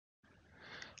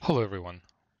Hello everyone,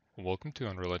 welcome to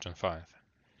Unreal Engine 5.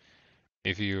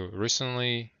 If you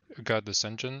recently got this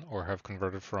engine or have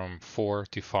converted from 4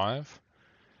 to 5,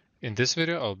 in this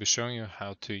video I'll be showing you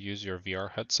how to use your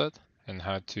VR headset and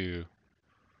how to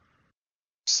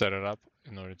set it up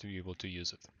in order to be able to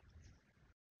use it.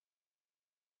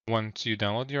 Once you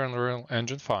download your Unreal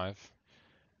Engine 5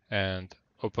 and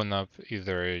open up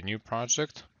either a new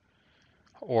project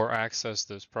or access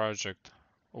this project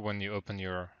when you open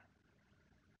your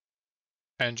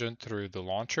engine through the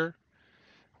launcher,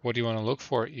 what you want to look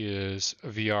for is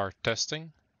VR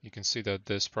testing. You can see that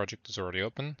this project is already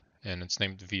open and it's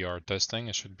named VR testing.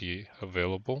 It should be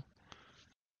available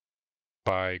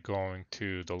by going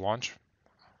to the launch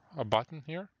button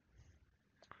here.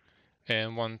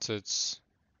 And once it's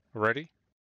ready,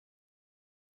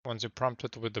 once you're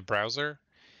prompted with the browser,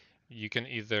 you can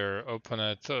either open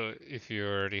it if you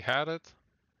already had it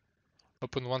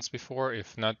open once before.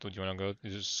 If not, what you want to go, you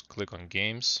just click on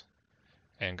games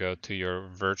and go to your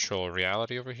virtual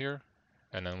reality over here.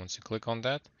 And then once you click on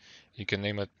that, you can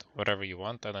name it whatever you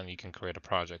want, and then you can create a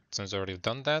project. Since I already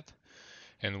done that,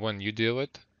 and when you do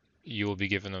it, you will be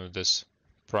given this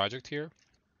project here.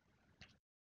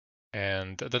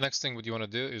 And the next thing what you want to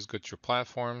do is go to your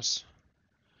platforms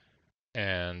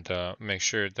and make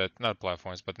sure that, not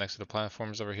platforms, but next to the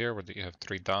platforms over here where you have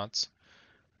 3 dots,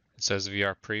 it says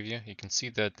VR preview. You can see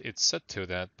that it's set to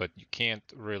that, but you can't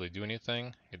really do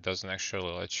anything. It doesn't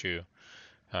actually let you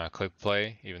click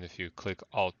play. Even if you click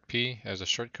Alt-P as a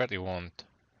shortcut, it won't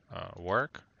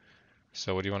work.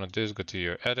 So what you want to do is go to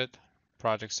your Edit,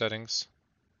 Project Settings.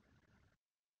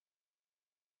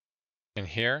 And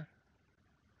here,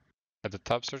 at the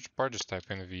top search bar, just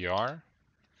type in VR.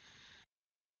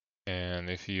 And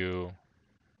if you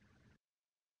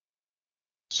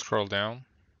scroll down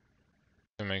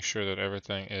to make sure that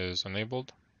everything is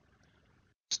enabled,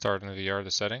 start in VR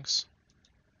the settings.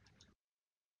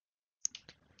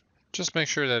 Just make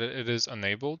sure that it is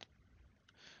enabled.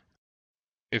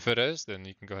 If it is, then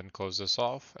you can go ahead and close this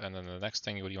off. And then the next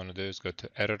thing what you want to do is go to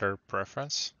Editor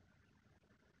Preference.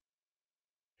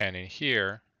 And in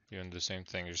here, you want to do the same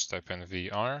thing. You just type in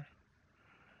VR.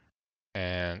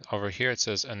 And over here, it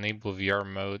says Enable VR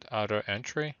Mode Auto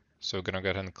Entry. So we're going to go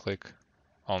ahead and click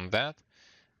on that.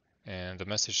 And the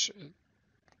message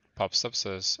pops up,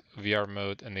 says VR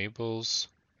Mode enables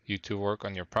you to work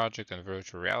on your project in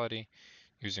virtual reality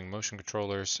using motion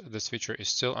controllers. This feature is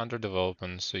still under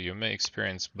development, so you may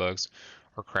experience bugs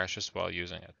or crashes while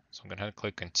using it. So I'm going to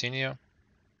click Continue.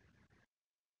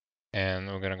 And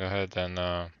we're going to go ahead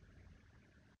and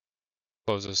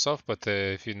close this off. But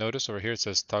if you notice over here, it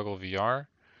says Toggle VR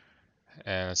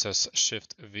and it says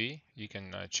Shift V. You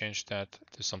can change that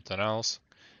to something else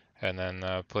and then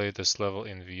play this level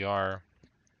in VR.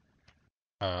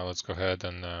 Let's go ahead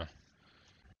and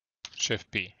Shift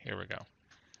P. Here we go.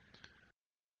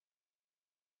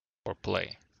 For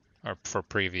play or for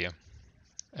preview.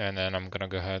 And then I'm going to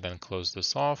go ahead and close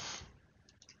this off.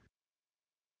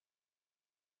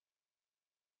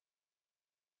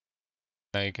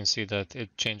 Now you can see that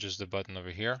it changes the button over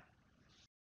here.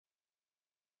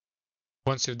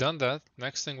 Once you've done that,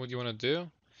 next thing what you want to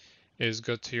do is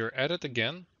go to your edit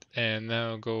again and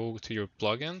now go to your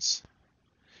plugins.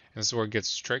 And this is where it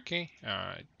gets tricky.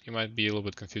 You might be a little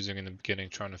bit confusing in the beginning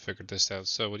trying to figure this out.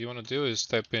 So what you want to do is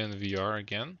type in VR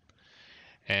again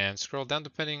and scroll down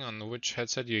depending on which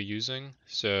headset you're using.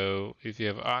 So if you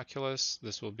have Oculus,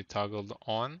 this will be toggled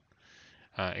on.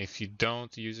 If you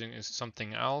don't, using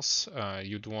something else,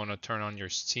 you'd want to turn on your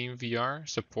SteamVR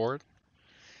support.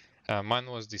 Mine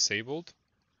was disabled.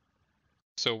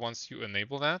 So once you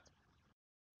enable that,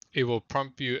 it will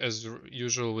prompt you as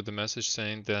usual with the message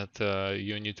saying that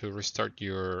you need to restart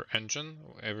your engine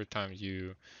every time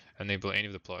you enable any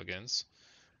of the plugins.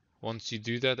 Once you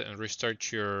do that and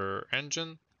restart your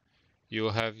engine,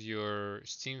 you'll have your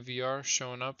SteamVR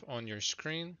showing up on your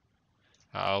screen.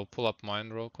 I'll pull up mine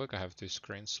real quick. I have 2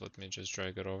 screens, so let me just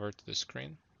drag it over to the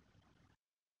screen.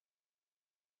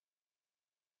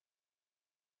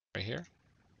 Right here.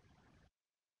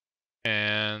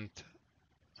 And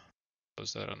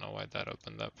I don't know why that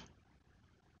opened up.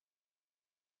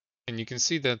 And you can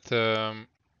see that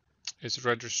it's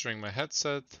registering my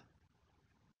headset,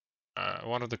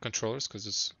 one of the controllers because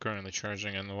it's currently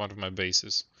charging, and one of my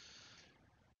bases.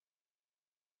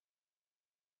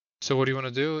 So what you want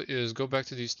to do is go back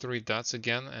to these 3 dots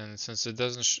again, and since it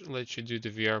doesn't let you do the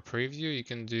VR preview, you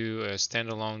can do a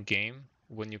standalone game.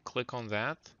 When you click on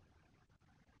that,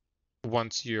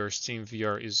 once your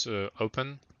SteamVR is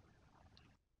open,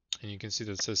 and you can see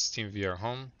that it says SteamVR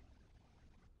Home.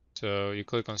 So you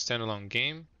click on standalone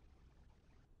game.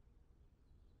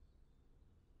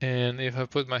 And if I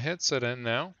put my headset in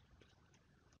now,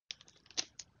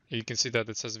 you can see that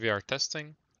it says VR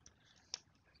testing.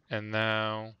 And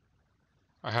now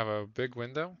I have a big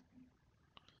window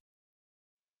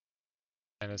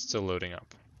and it's still loading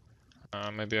up.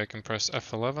 Maybe I can press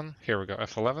F11. Here we go,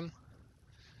 F11.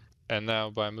 And now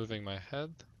by moving my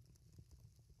head.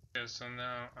 Okay, so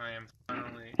now I am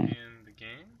finally in the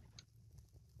game.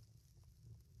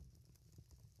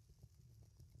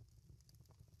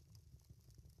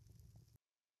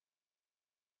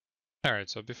 Alright,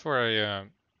 so before I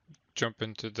jump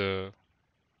into the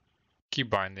key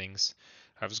bindings,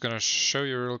 I was going to show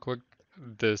you real quick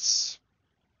this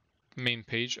main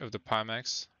page of the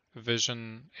Pimax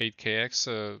Vision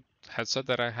 8KX headset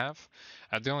that I have.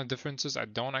 The only difference is I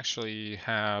don't actually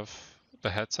have the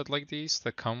headset like these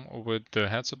that come with the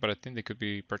headset, but I think they could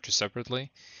be purchased separately.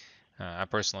 I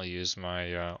personally use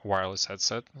my wireless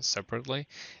headset separately,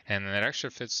 and it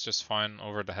actually fits just fine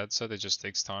over the headset. It just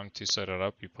takes time to set it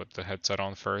up. You put the headset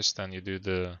on first, then you do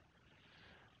the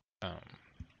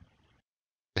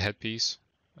headpiece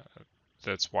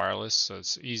that's wireless, so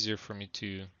it's easier for me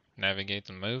to navigate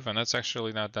and move, and that's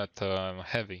actually not that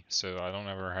heavy, so I don't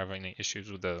ever have any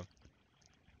issues with the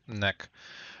neck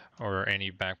or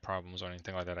any back problems or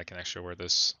anything like that. I can actually wear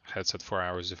this headset for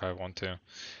hours if I want to.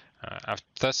 I've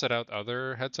tested out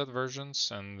other headset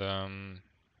versions, and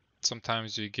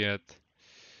sometimes you get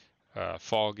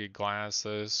foggy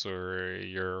glasses, or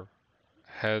your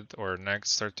head or neck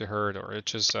start to hurt or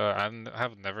itches. I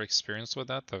have never experienced with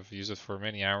that. I've used it for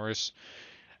many hours.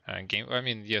 I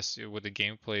mean, yes, with the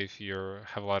gameplay, if you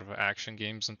have a lot of action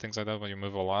games and things like that, when you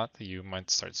move a lot, you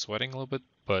might start sweating a little bit.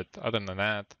 But other than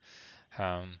that,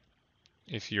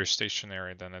 if you're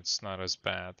stationary, then it's not as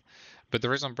bad. But the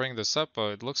reason I'm bringing this up,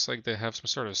 it looks like they have some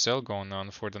sort of sale going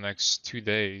on for the next 2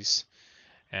 days.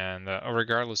 And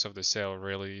regardless of the sale,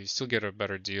 really, you still get a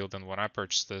better deal than when I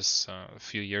purchased this a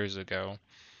few years ago.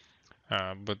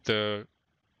 But the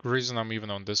reason I'm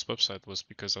even on this website was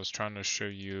because I was trying to show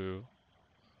you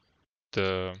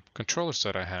the controllers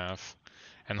that I have,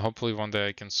 and hopefully one day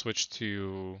I can switch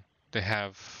to, they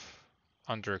have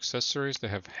under accessories, they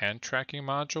have hand tracking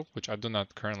module, which I do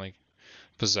not currently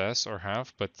possess or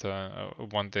have, but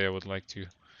one day I would like to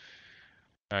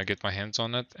get my hands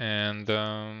on it, and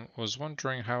was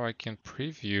wondering how I can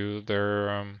preview their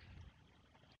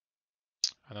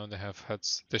I know they have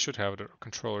heads, they should have the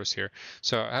controllers here.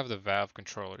 So I have the Valve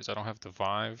controllers. I don't have the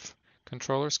Vive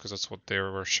controllers because that's what they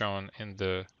were shown in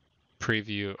the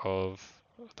preview of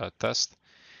that test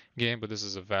game, but this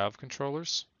is a Valve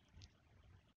controllers.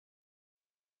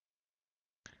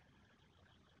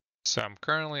 So I'm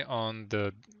currently on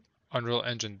the Unreal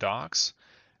Engine docs,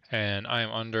 and I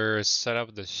am under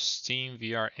setup the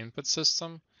SteamVR input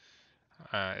system.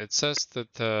 It says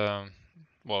that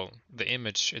well, the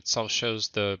image itself shows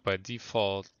by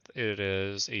default it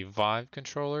is a Vive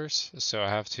controllers, so I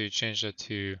have to change it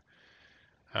to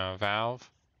Valve.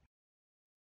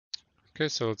 Okay,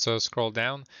 so let's scroll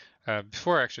down.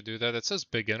 Before I actually do that, it says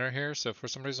beginner here, so for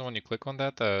some reason when you click on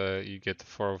that, you get the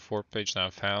 404 page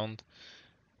now found.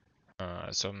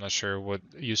 So I'm not sure what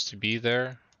used to be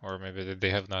there, or maybe they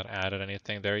have not added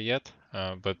anything there yet.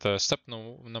 But step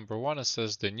number one, it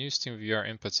says the new SteamVR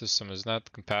input system is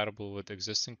not compatible with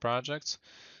existing projects,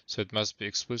 so it must be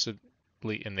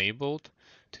explicitly enabled.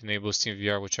 To enable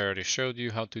SteamVR, which I already showed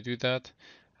you how to do that,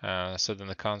 set in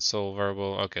the console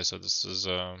variable. Okay, so this is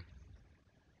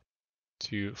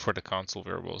for the console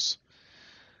variables.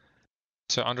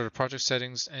 So under the project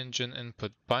settings, engine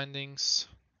input bindings.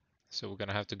 So we're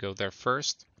gonna have to go there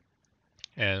first.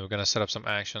 And we're going to set up some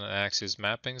action and axis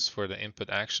mappings for the input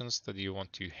actions that you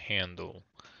want to handle.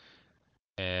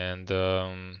 And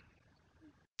it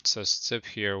says tip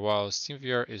here, while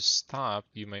SteamVR is stopped,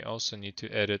 you may also need to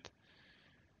edit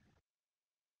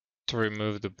to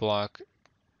remove the block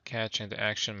catching the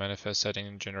action manifest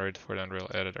setting generated for the Unreal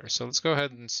Editor. So let's go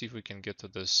ahead and see if we can get to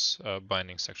this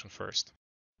binding section first.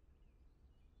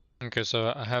 Okay,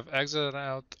 so I have exited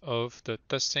out of the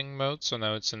testing mode, so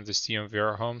now it's in the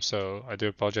SteamVR home, so I do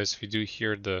apologize if you do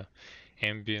hear the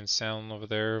ambient sound over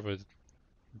there with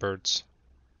birds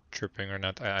chirping or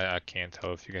not. I can't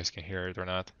tell if you guys can hear it or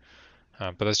not,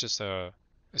 but that's just a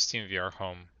SteamVR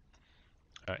home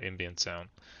ambient sound.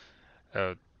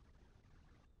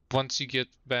 Once you get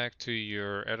back to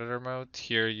your editor mode,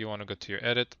 here you want to go to your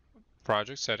edit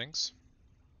project settings.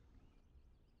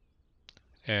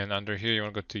 And under here, you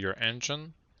want to go to your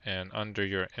engine and under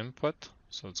your input.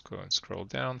 So let's go and scroll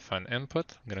down, find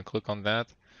input. I'm going to click on that.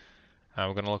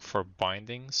 We're going to look for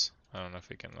bindings. I don't know if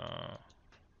we can.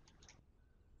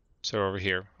 So over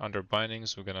here, under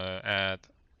bindings, we're going to add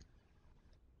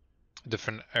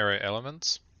different array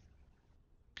elements.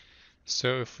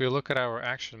 So if we look at our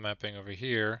action mapping over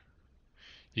here,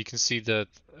 you can see that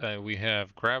we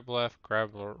have grab left,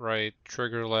 grab right,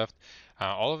 trigger left.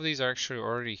 All of these are actually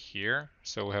already here.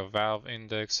 So we have valve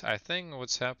index. I think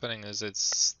what's happening is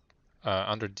it's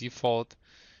under default,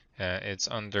 it's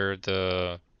under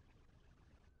the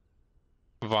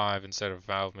Vive instead of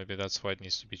valve. Maybe that's why it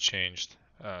needs to be changed.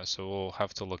 So we'll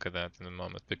have to look at that in a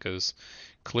moment because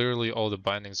clearly all the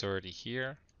bindings are already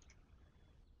here.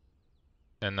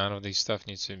 And none of these stuff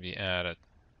needs to be added.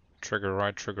 Trigger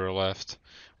right, trigger left,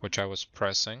 which I was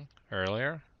pressing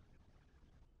earlier.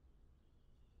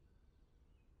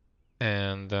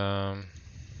 And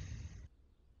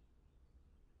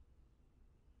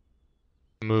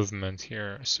movement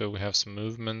here. So we have some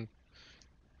movement,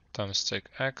 thumbstick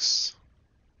X.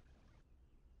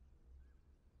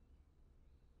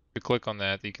 If you click on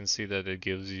that, you can see that it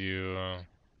gives you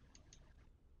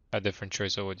a different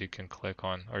choice of what you can click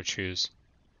on or choose.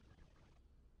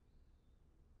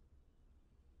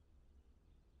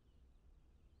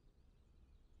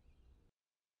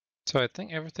 So I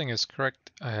think everything is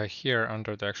correct here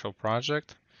under the actual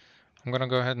project. I'm gonna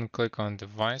go ahead and click on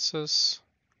devices,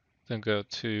 then go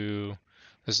to,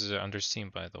 this is under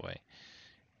Steam by the way,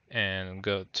 and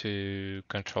go to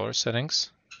controller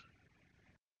settings.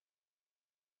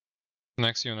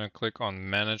 Next you're gonna click on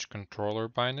manage controller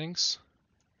bindings.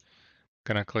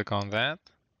 Gonna click on that.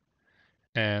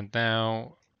 And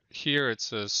now here it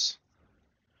says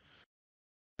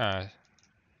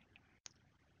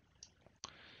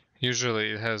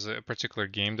usually it has a particular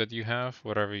game that you have,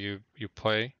 whatever you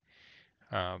play,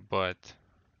 but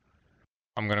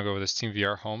I'm gonna go with the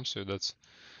SteamVR home, so that's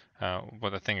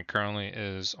what I think it currently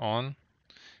is on.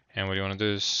 And what you want to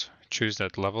do is choose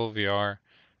that level VR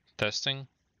testing.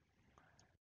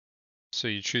 So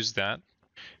you choose that,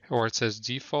 or it says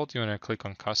default, you want to click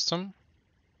on custom,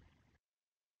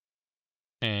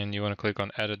 and you want to click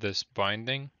on edit this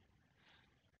binding.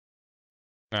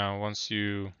 Now once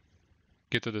you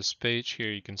get to this page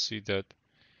here, you can see that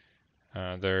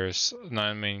there's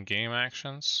 9 main game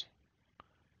actions.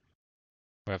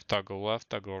 We have toggle left,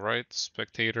 toggle right,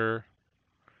 spectator,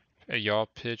 a yaw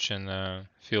pitch, and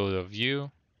field of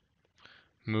view.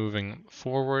 Moving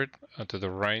forward to the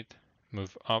right,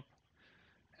 move up,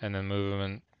 and then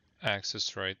movement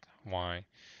axis right, Y.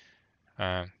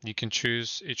 You can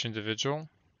choose each individual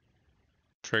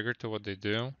trigger to what they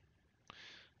do.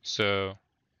 So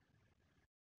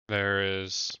there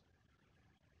is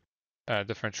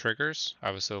different triggers,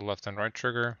 obviously the left and right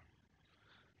trigger.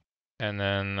 And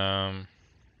then I'm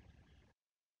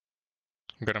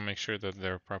gonna make sure that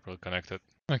they're properly connected.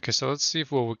 Okay, so let's see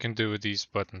what we can do with these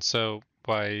buttons. So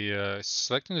by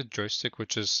selecting the joystick,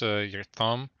 which is your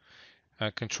thumb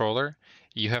controller,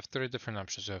 you have 3 different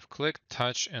options. You have click,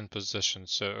 touch, and position.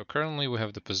 So currently we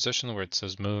have the position where it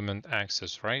says movement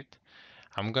axis right.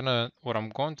 What I'm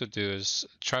going to do is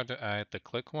try to add the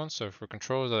click one. So for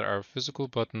controllers that are physical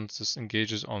buttons, this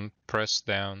engages on press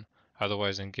down,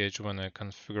 otherwise engage when a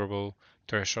configurable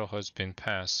threshold has been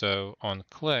passed. So on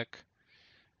click,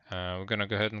 we're gonna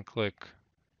go ahead and click,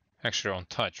 actually on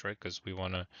touch, right? Because we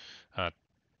wanna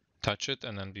touch it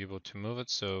and then be able to move it.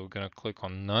 So we're gonna click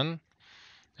on none.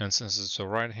 And since it's a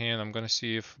right hand, I'm gonna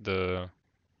see if the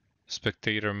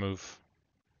spectator move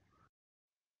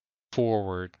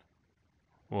forward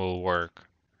will work.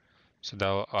 So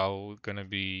that gonna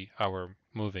be our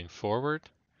moving forward,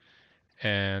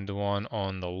 and the one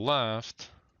on the left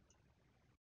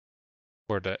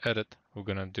for the edit, we're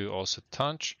gonna do also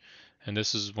touch, and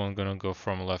this is one gonna go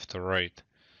from left to right,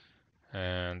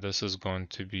 and this is going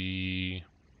to be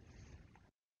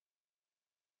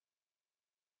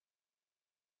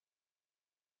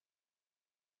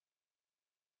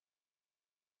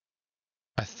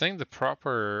I think the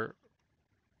proper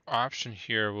option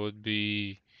here would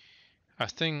be, I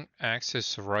think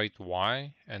axis right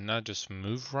Y and not just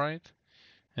move right,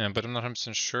 but I'm not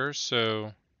 100% sure.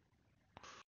 So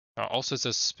also it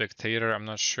says spectator. I'm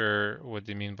not sure what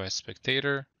they mean by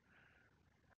spectator.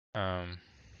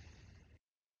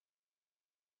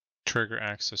 Trigger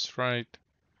axis right.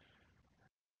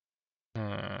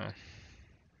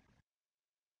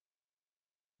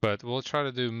 But we'll try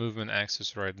to do movement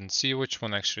axis right and see which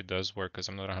one actually does work, because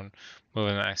I'm not on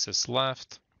movement axis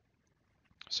left.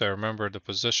 So remember the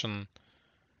position.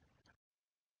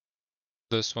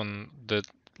 This one did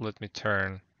let me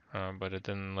turn, but it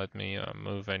didn't let me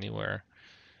move anywhere.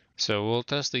 So we'll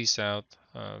test these out.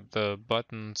 The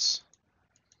buttons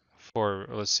for,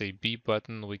 let's say, B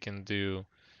button, we can do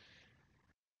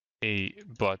a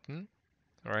button,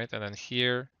 right? And then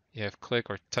here you have click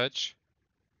or touch.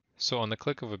 So on the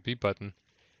click of a B button,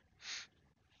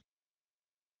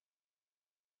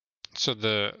 so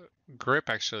the grip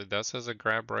actually does has a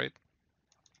grab, right?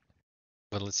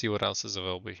 But let's see what else is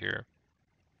available here.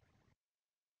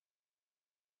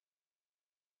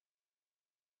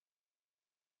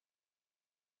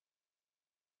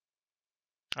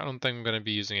 I don't think I'm going to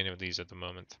be using any of these at the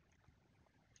moment.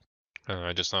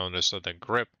 I just noticed that the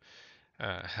grip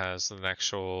has an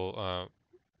actual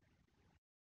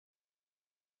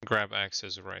grab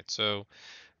axis, right? So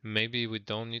maybe we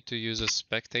don't need to use a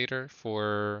spectator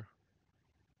for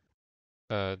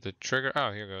the trigger.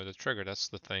 Oh, here we go. The trigger. That's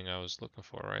the thing I was looking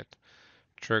for, right?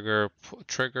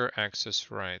 Trigger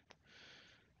axis right.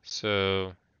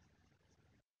 So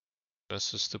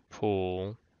this is the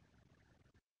pull.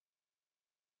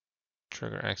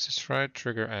 Trigger axis right,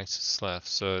 trigger axis left.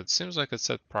 So it seems like it's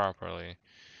set properly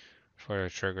for your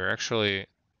trigger. Actually,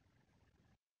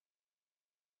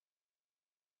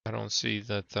 I don't see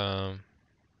that. I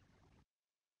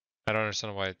don't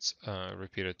understand why it's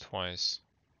repeated twice.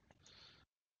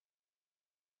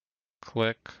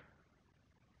 Click,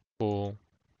 pull,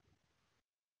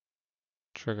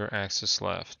 trigger axis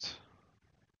left.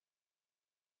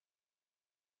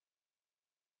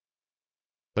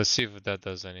 Let's see if that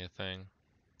does anything.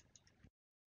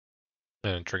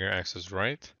 And trigger axis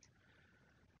right.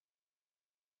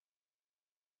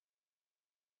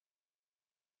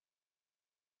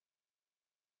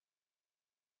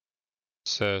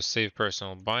 So save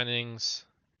personal bindings.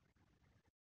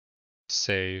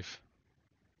 Save.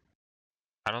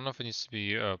 I don't know if it needs to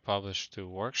be published to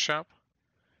workshop,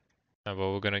 but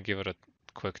we're gonna give it a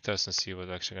quick test and see what's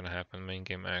actually gonna happen. Main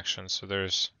game action. So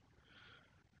there's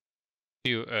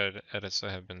few edits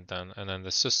that have been done, and then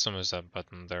the system is that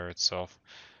button there itself.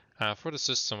 For the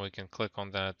system, we can click on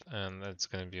that, and it's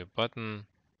going to be a button.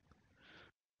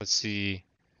 Let's see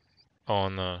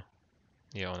on a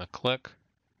click.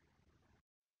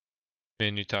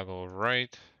 Menu toggle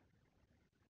right,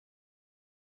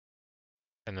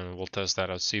 and then we'll test that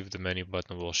out. See if the menu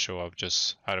button will show up.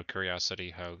 Just out of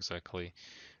curiosity, how exactly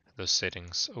the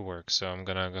settings work. So I'm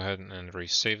gonna go ahead and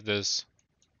resave this,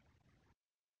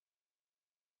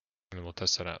 and we'll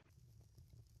test it out.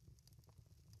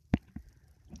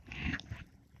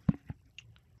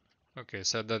 Okay,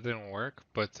 so that didn't work,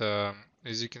 but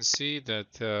as you can see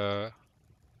that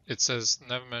it says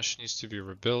NEV MESH needs to be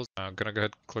rebuilt. I'm gonna go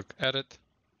ahead and click Edit,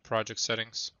 Project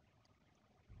Settings,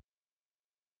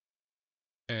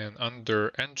 and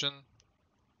under Engine, I'm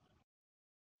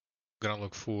gonna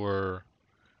look for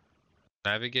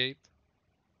Navigate,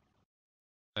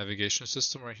 Navigation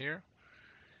System right here.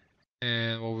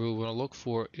 And what we want to look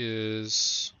for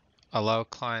is Allow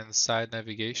Client-Side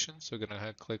Navigation. So we're gonna go ahead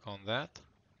and click on that.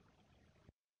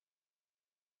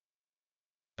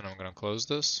 And I'm gonna close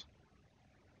this.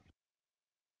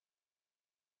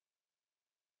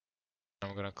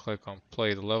 I'm gonna click on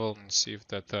Play the level and see if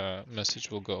that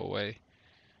message will go away.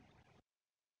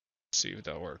 See if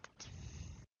that worked.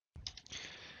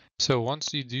 So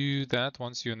once you do that,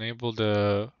 once you enable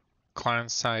the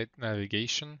client-side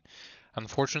navigation,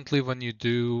 unfortunately when you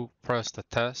do press the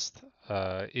test,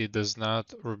 it does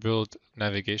not rebuild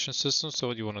navigation system. So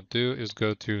what you want to do is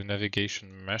go to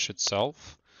navigation mesh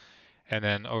itself, and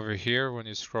then over here when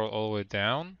you scroll all the way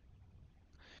down,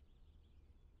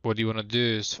 what you want to do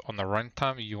is on the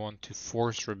runtime you want to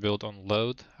force rebuild on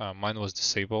load. Mine was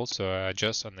disabled, so I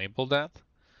just enabled that.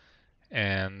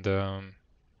 And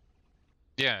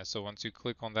yeah, so once you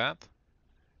click on that,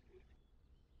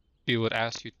 it would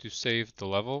ask you to save the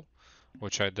level,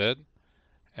 which I did,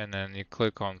 and then you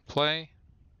click on play.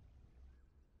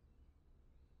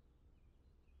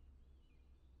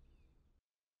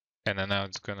 And then now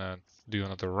it's gonna do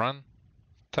another run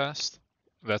test.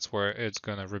 That's where it's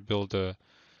gonna rebuild the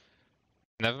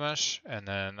NEV mesh, and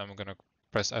then I'm gonna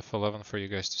press F11 for you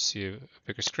guys to see a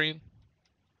bigger screen.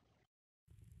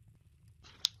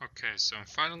 Okay, so I'm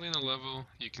finally in a level.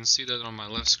 You can see that on my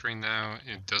left screen now,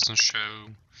 it doesn't show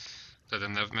that the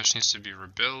NEV mesh needs to be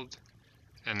rebuilt.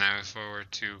 And now if I were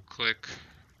to click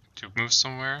to move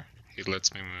somewhere, it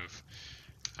lets me move.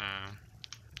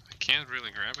 I can't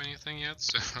really grab anything yet,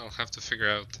 so I'll have to figure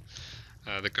out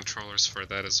the controllers for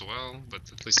that as well, but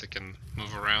at least I can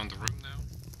move around the room now.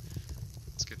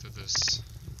 Let's get to this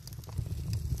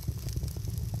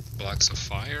blocks of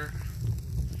fire.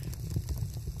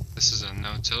 This is a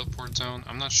no teleport zone.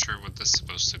 I'm not sure what this is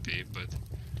supposed to be, but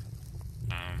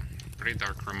pretty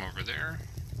dark room over there.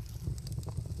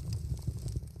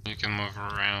 You can move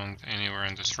around anywhere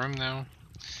in this room now.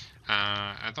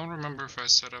 I don't remember if I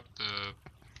set up the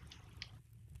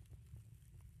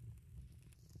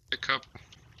pickup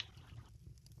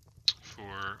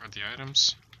for the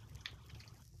items.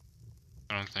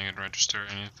 I don't think it registered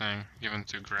anything. Even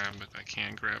to grab it, I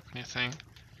can't grab anything.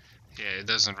 Yeah, it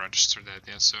doesn't register that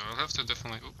yet, so I'll have to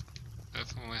definitely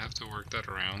have to work that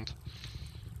around.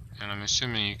 And I'm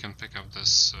assuming you can pick up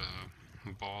this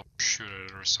ball, shoot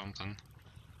at it or something.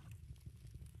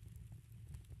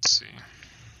 Let's see.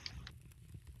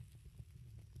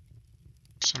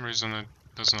 For some reason it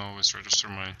doesn't always register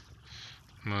my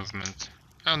movement.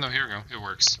 Oh no, here we go, it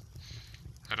works.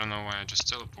 I don't know why I just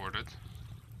teleported.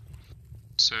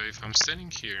 So if I'm standing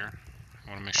here, I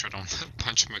want to make sure I don't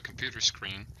punch my computer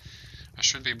screen. I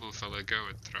should be able, if I let go,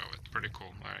 it throw it. Pretty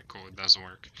cool. Alright, cool, it does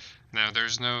work. Now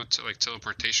there's no like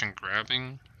teleportation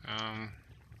grabbing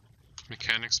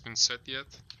mechanics been set yet,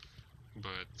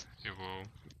 but it will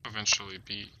eventually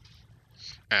be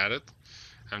added.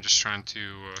 I'm just trying to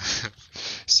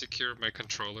secure my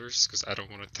controllers because I don't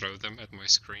want to throw them at my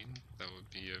screen. That would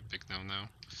be a big no-no.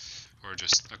 Or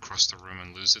just across the room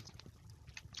and lose it.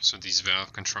 So these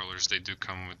Valve controllers, they do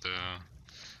come with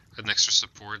an extra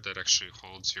support that actually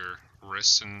holds your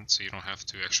wrists, and so you don't have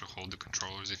to actually hold the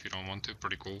controllers if you don't want to.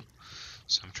 Pretty cool.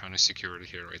 So I'm trying to secure it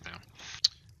here right now.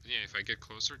 Yeah, if I get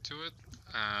closer to it,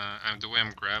 the way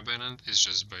I'm grabbing it is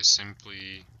just by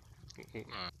simply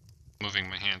moving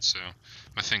my hands, so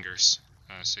my fingers.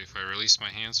 So if I release my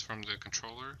hands from the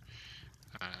controller,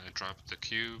 I drop the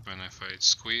cube, and if I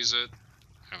squeeze it,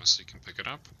 obviously you can pick it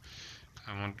up.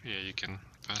 Yeah, you can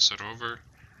pass it over.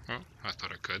 Oh, I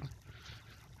thought I could.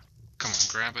 Come on,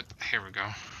 grab it. Here we go.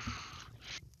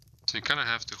 So you kind of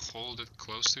have to hold it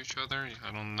close to each other.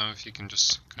 I don't know if you can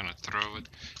just kind of throw it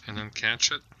and then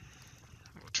catch it.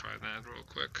 We'll try that real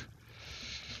quick.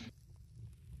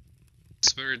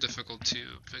 It's very difficult to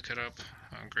pick it up.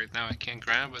 Oh, great, now I can't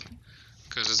grab it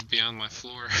because it's beyond my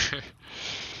floor.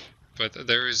 But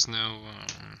there is no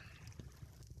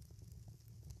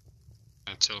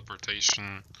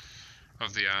teleportation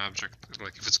of the object.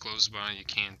 Like if it's close by, you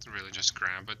can't really just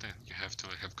grab it. You have to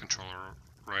like have controller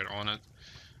right on it.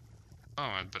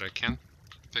 Oh, but I can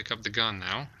pick up the gun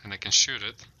now, and I can shoot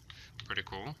it. Pretty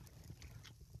cool.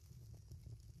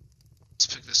 Let's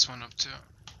pick this one up too.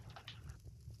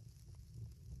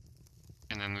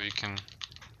 And then we can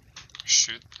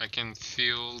shoot. I can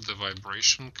feel the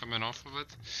vibration coming off of it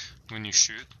when you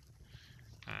shoot.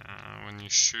 When you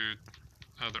shoot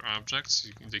other objects,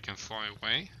 they can fly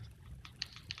away.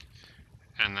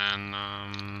 And then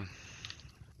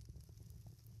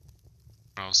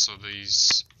also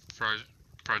these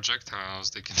projectiles,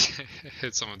 they can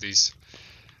hit some of these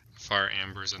fire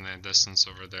ambers in the distance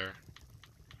over there.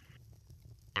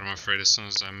 But I'm afraid as soon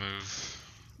as I move...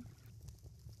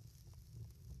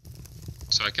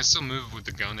 So I can still move with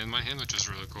the gun in my hand, which is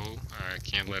really cool. I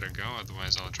can't let it go,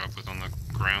 otherwise I'll drop it on the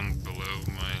ground below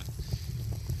my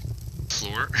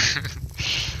floor.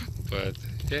 But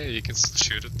yeah, you can still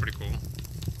shoot it, pretty cool.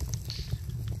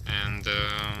 And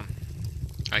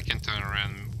I can turn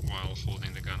around while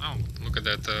holding the gun. Oh, look at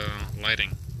that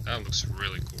lighting. That looks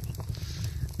really cool.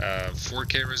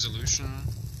 4K resolution,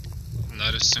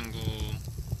 not a single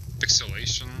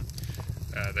pixelation.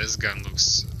 This gun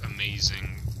looks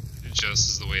amazing, just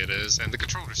as the way it is, and the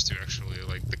controllers too, actually,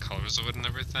 like the colors of it and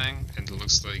everything, and it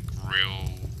looks like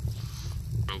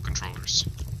real controllers.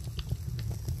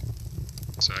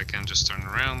 So I can just turn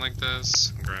around like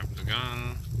this, grab the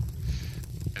gun,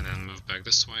 and then move back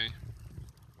this way.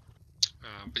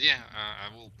 But yeah,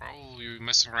 I will probably be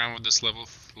messing around with this level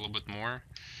a little bit more.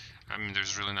 I mean,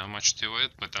 there's really not much to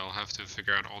it, but I'll have to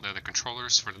figure out all the other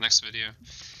controllers for the next video.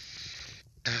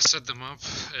 Set them up,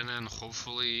 and then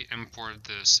hopefully import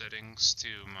the settings to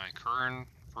my current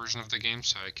version of the game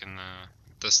so I can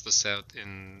test this out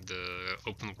in the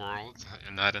open world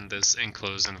and not in this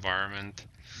enclosed environment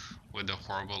with the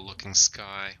horrible looking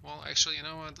sky. Well, actually, you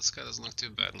know what? The sky doesn't look too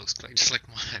bad. It looks like just like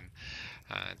mine.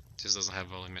 It just doesn't have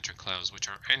volumetric clouds, which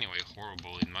are anyway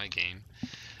horrible in my game.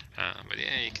 But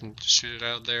yeah, you can shoot it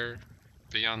out there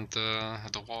beyond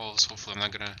the walls. Hopefully I'm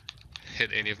not gonna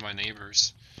hit any of my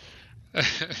neighbors.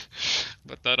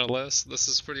 But nonetheless, this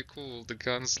is pretty cool. The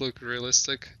guns look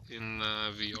realistic in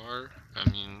VR. I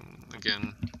mean,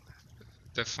 again,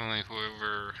 definitely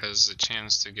whoever has a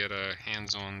chance to get a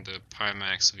hands on the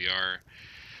Pimax VR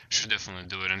should definitely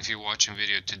do it. And if you're watching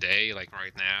video today, like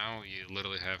right now, you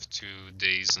literally have 2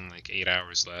 days and like 8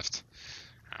 hours left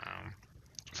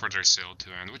for their sale to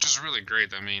end, which is really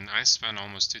great. I mean, I spent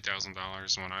almost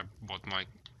 $2,000 when I bought my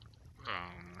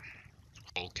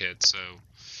whole kit, so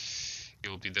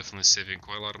you'll be definitely saving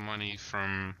quite a lot of money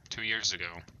from 2 years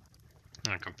ago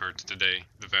compared to today,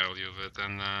 the value of it.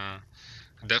 And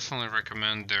definitely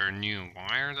recommend their new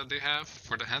wire that they have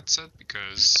for the headset,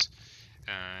 because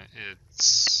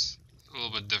It's a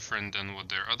little bit different than what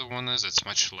their other one is. It's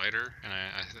much lighter, and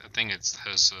I think it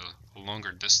has a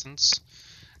longer distance,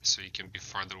 so you can be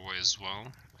farther away as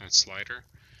well. It's lighter,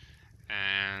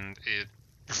 and it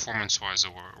performance-wise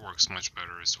it works much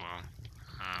better as well.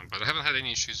 But I haven't had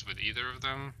any issues with either of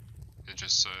them. It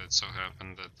just it so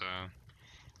happened that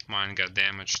mine got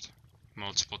damaged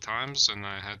multiple times, and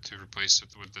I had to replace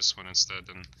it with this one instead,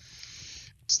 and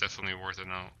it's definitely worth it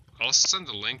now. I'll also send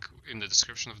the link in the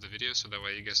description of the video, so that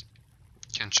way you guys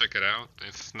can check it out.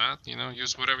 If not, you know,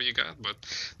 use whatever you got, but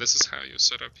this is how you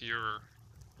set up your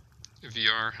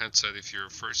VR headset if you're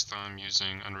first time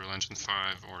using Unreal Engine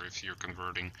 5, or if you're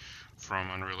converting from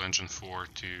Unreal Engine 4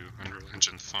 to Unreal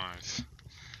Engine 5.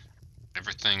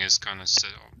 Everything is kind of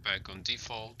set back on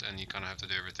default, and you kind of have to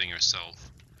do everything yourself.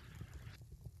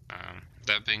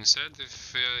 That being said,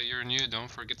 if you're new, don't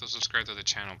forget to subscribe to the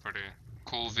channel. Pretty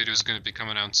cool videos going to be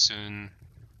coming out soon,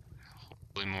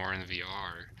 hopefully more in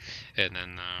VR. And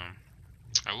then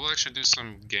I will actually do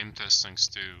some game testings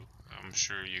too. I'm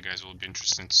sure you guys will be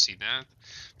interested to see that,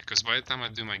 because by the time I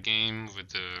do my game with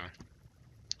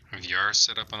the VR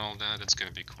setup and all that, it's going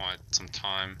to be quite some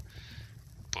time.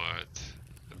 But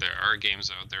there are games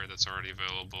out there that's already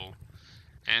available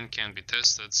and can be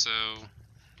tested, so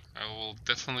I will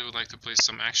definitely would like to play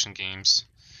some action games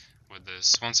with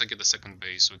this. Once I get the second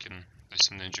base, we can do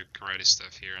some ninja karate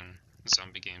stuff here, and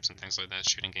zombie games and things like that,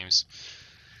 shooting games.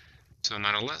 So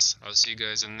nonetheless, I'll see you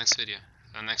guys in the next video.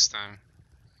 Next time,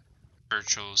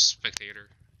 virtual spectator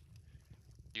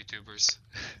YouTubers.